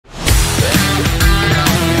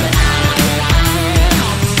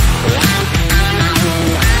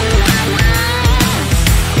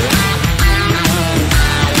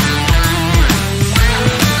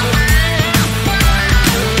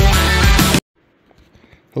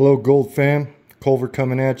Hello Gold fam, Culver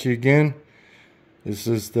coming at you again. This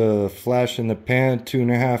is the flash in the pan,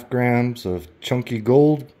 2.5 grams of chunky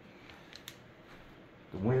gold.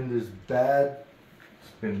 The wind is bad.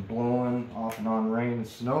 It's been blowing off and on rain and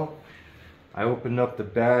snow. I opened up the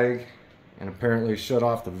bag and apparently shut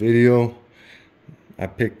off the video. I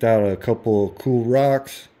picked out a couple of cool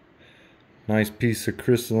rocks, nice piece of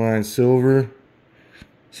crystalline silver,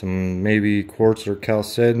 some maybe quartz or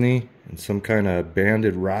chalcedony, and some kind of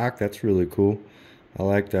banded rock. That's really cool. I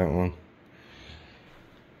like that one.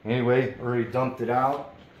 Anyway, already dumped it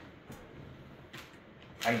out.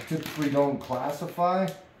 I typically don't classify,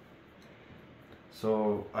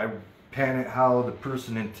 so I pan it how the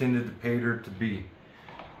person intended the pay dirt to be.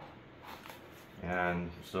 And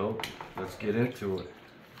so let's get into it.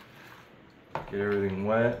 Get everything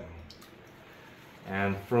wet.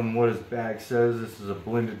 And from what his bag says, this is a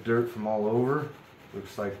blended dirt from all over.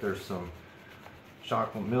 Looks like there's some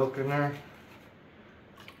chocolate milk in there.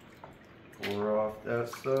 Pour off that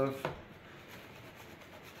stuff.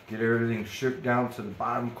 Get everything shook down to the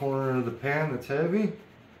bottom corner of the pan that's heavy.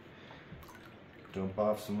 Dump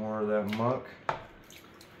off some more of that muck.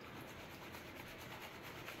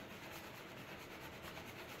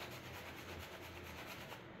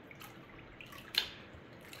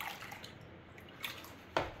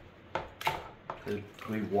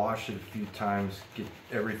 Typically wash it a few times, get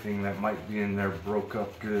everything that might be in there broke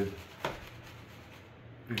up good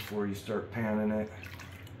before you start panning it.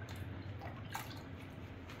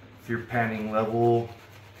 If you're panning level,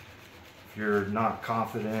 if you're not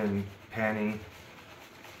confident in panning,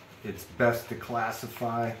 it's best to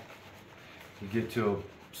classify. You get to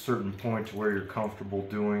a certain point to where you're comfortable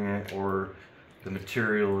doing it, or the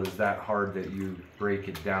material is that hard that you break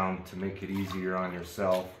it down to make it easier on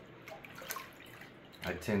yourself.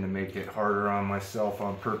 I tend to make it harder on myself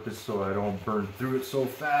on purpose so I don't burn through it so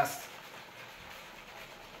fast.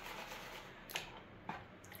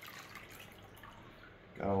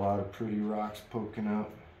 Got a lot of pretty rocks poking up.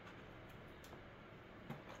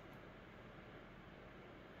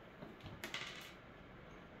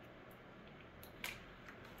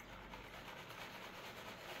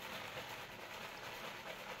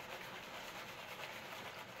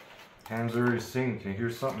 Hands already sink. You hear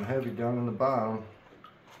something heavy down in the bottom.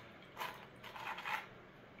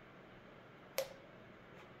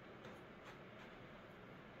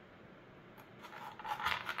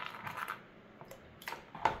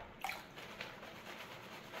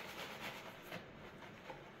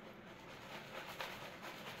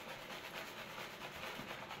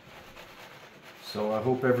 So I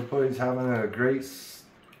hope everybody's having a great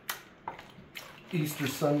Easter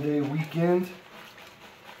Sunday weekend.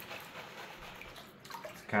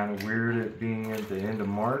 It's kind of weird it being at the end of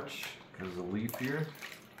March because of leap year.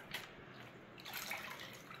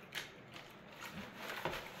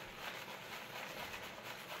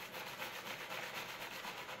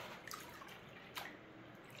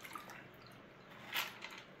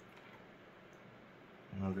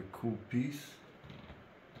 Another cool piece.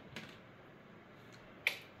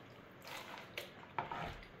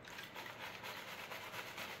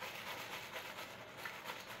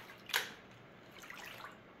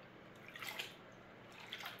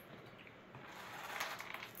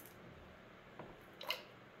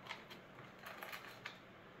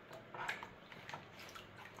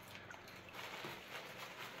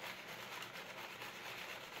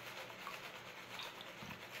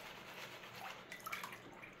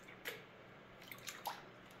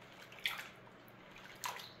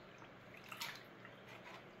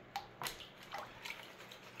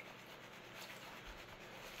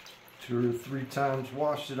 Two or three times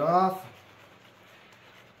washed it off.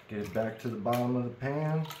 Get it back to the bottom of the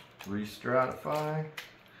pan. Re-stratify.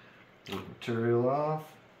 Get material off.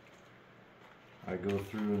 I go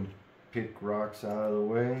through and pick rocks out of the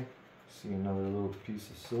way. See another little piece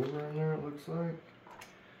of silver in there, it looks like.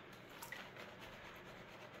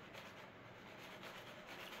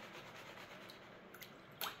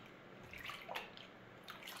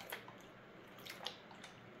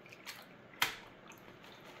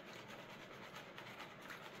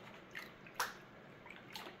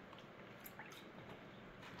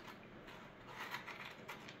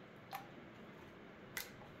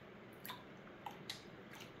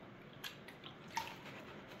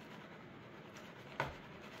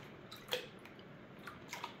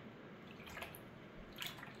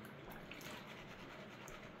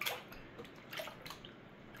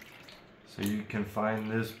 So you can find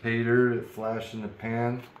this pay dirt at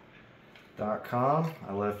flashinthepan.com.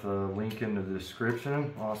 I left a link in the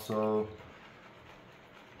description. Also,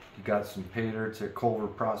 We got some pay dirts at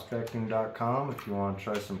culverprospecting.com if you want to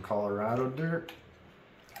try some Colorado dirt.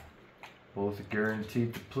 Both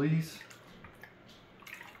guaranteed to please.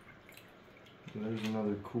 And there's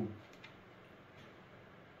another cool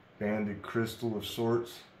banded crystal of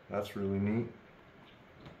sorts. That's really neat.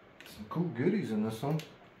 Some cool goodies in this one.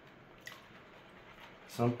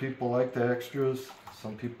 Some people like the extras.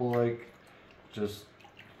 Some people like just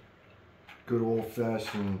good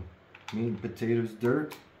old-fashioned meat and potatoes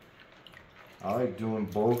dirt. I like doing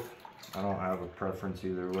both. I don't have a preference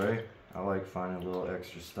either way. I like finding a little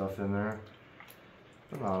extra stuff in there,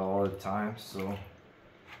 but not all the time. So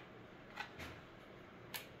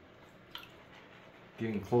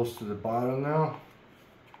getting close to the bottom now.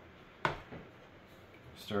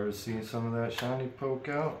 Started seeing some of that shiny poke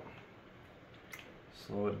out.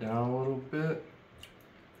 Slow it down a little bit.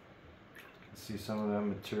 See some of that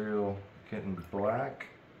material getting black.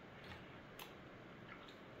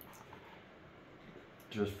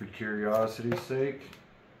 Just for curiosity's sake.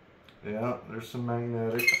 Yeah, there's some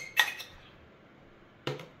magnetics.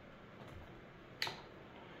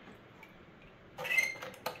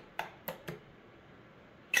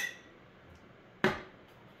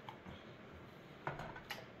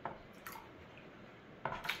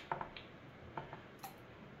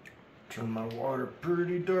 Turn my water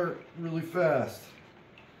pretty dark really fast.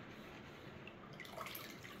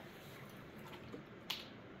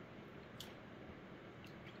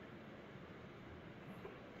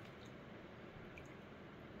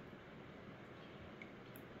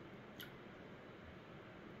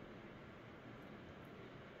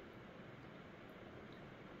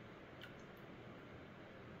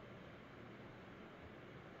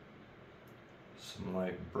 Some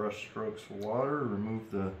light brush strokes of water,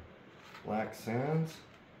 remove the black sands.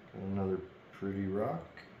 Another pretty rock.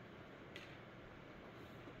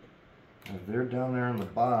 If they're down there on the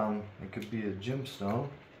bottom, it could be a gemstone.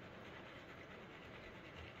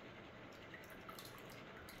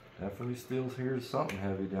 Definitely still hears something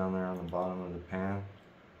heavy down there on the bottom of the pan.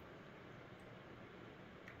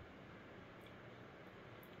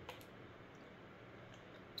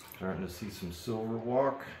 Starting to see some silver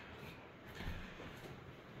walk.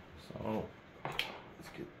 So let's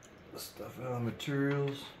get the stuff out of the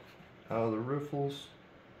materials, out of the riffles.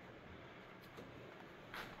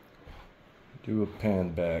 Do a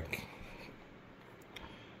pan back.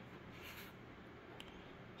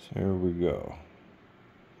 So here we go.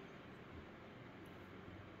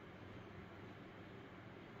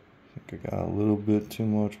 I think I got a little bit too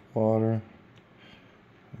much water.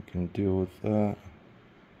 I can deal with that.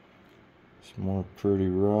 Some more pretty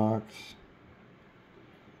rocks.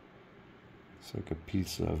 It's like a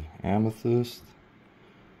piece of amethyst.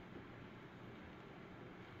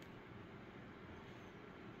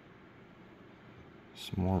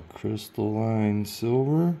 Some more crystalline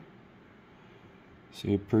silver.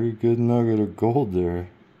 See a pretty good nugget of gold there.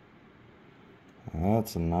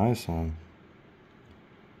 That's a nice one.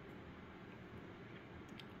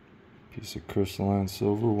 Piece of crystalline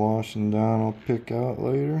silver washing down, I'll pick out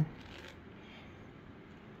later.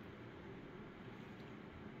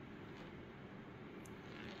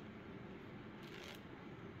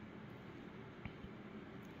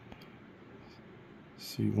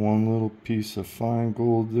 See one little piece of fine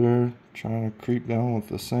gold there, trying to creep down with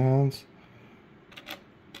the sands.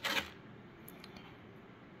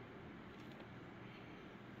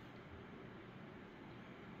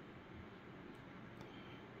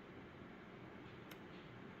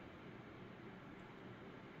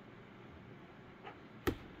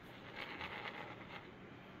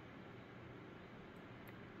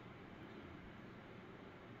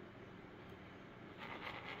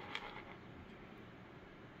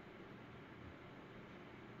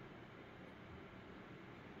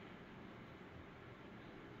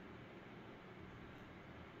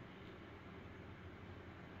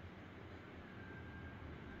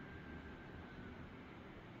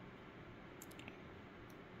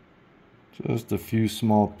 Just a few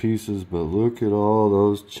small pieces, but look at all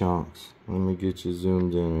those chunks. Let me get you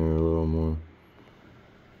zoomed in here a little more.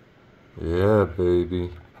 Yeah, baby.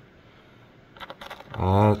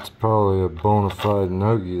 That's probably a bona fide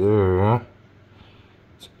nugget there, huh?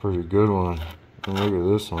 It's a pretty good one. And look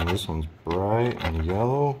at this one. This one's bright and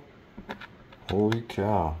yellow. Holy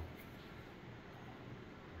cow.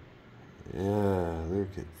 Yeah,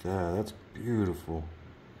 look at that. That's beautiful.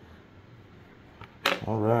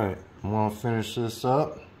 Alright, I'm going to finish this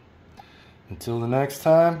up. Until the next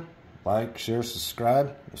time, like, share,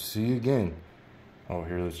 subscribe. We'll see you again. Oh,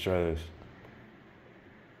 here, let's try this.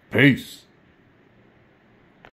 Peace.